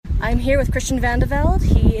I'm here with Christian Vande Velde.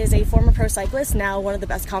 He is a former pro cyclist, now one of the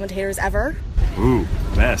best commentators ever. Ooh,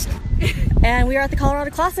 best. And we are at the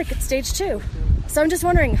Colorado Classic at Stage 2. So I'm just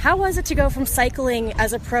wondering, how was it to go from cycling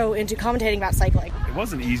as a pro into commentating about cycling? It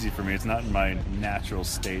wasn't easy for me. It's not in my natural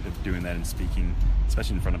state of doing that and speaking,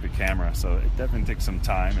 especially in front of a camera. So it definitely takes some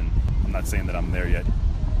time, and I'm not saying that I'm there yet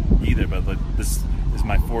either, but this is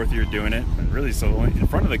my fourth year doing it. And really, so only in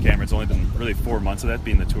front of the camera, it's only been really 4 months of that,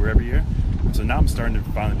 being the tour every year. So now I'm starting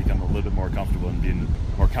to finally become a little bit more comfortable and being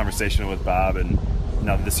more conversational with Bob, and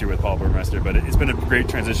now this year with Paul Burmester. But it's been a great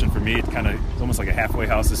transition for me. It's almost like a halfway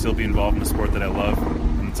house to still be involved in the sport that I love,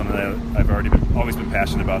 and it's something that I've always been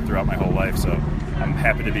passionate about throughout my whole life. So I'm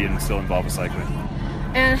happy to be still involved with cycling.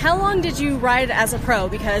 And how long did you ride as a pro?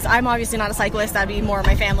 Because I'm obviously not a cyclist. That'd be more of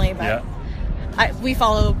my family, but yeah. We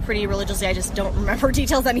follow pretty religiously. I just don't remember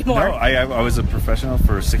details anymore. No, I was a professional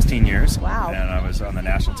for 16 years. Wow. And I was on the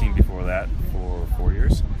national team before that for 4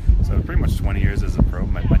 years. So pretty much 20 years as a pro.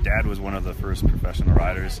 My dad was one of the first professional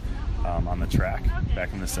riders on the track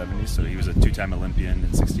back in the 70s. So he was a two-time Olympian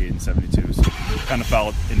in 68 and 72. So kind of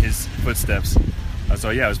followed in his footsteps. So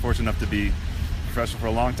yeah, I was fortunate enough to be professional for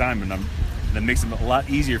a long time, and that makes it a lot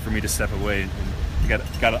easier for me to step away and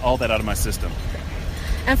got all that out of my system.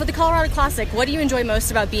 And for the Colorado Classic, what do you enjoy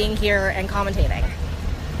most about being here and commentating?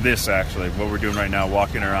 This, actually, what we're doing right now,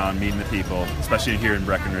 walking around, meeting the people, especially here in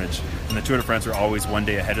Breckenridge. And the Tour de France are always one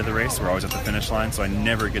day ahead of the race. We're always at the finish line, so I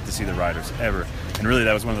never get to see the riders, ever. And really,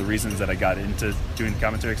 that was one of the reasons that I got into doing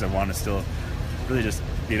commentary, because I wanted to still really just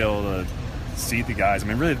be able to see the guys. I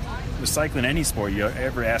mean, really, with cycling, any sport, you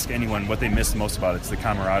ever ask anyone what they miss most about it, it's the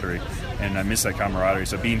camaraderie. And I miss that camaraderie.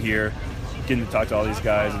 So being here, getting to talk to all these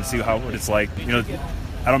guys and see what it's like,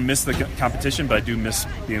 I don't miss the competition, but I do miss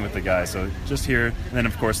being with the guys. So just here, and then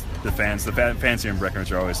of course the fans. The fans here in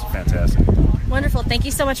Breckenridge are always fantastic. Wonderful. Thank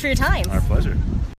you so much for your time. Our pleasure.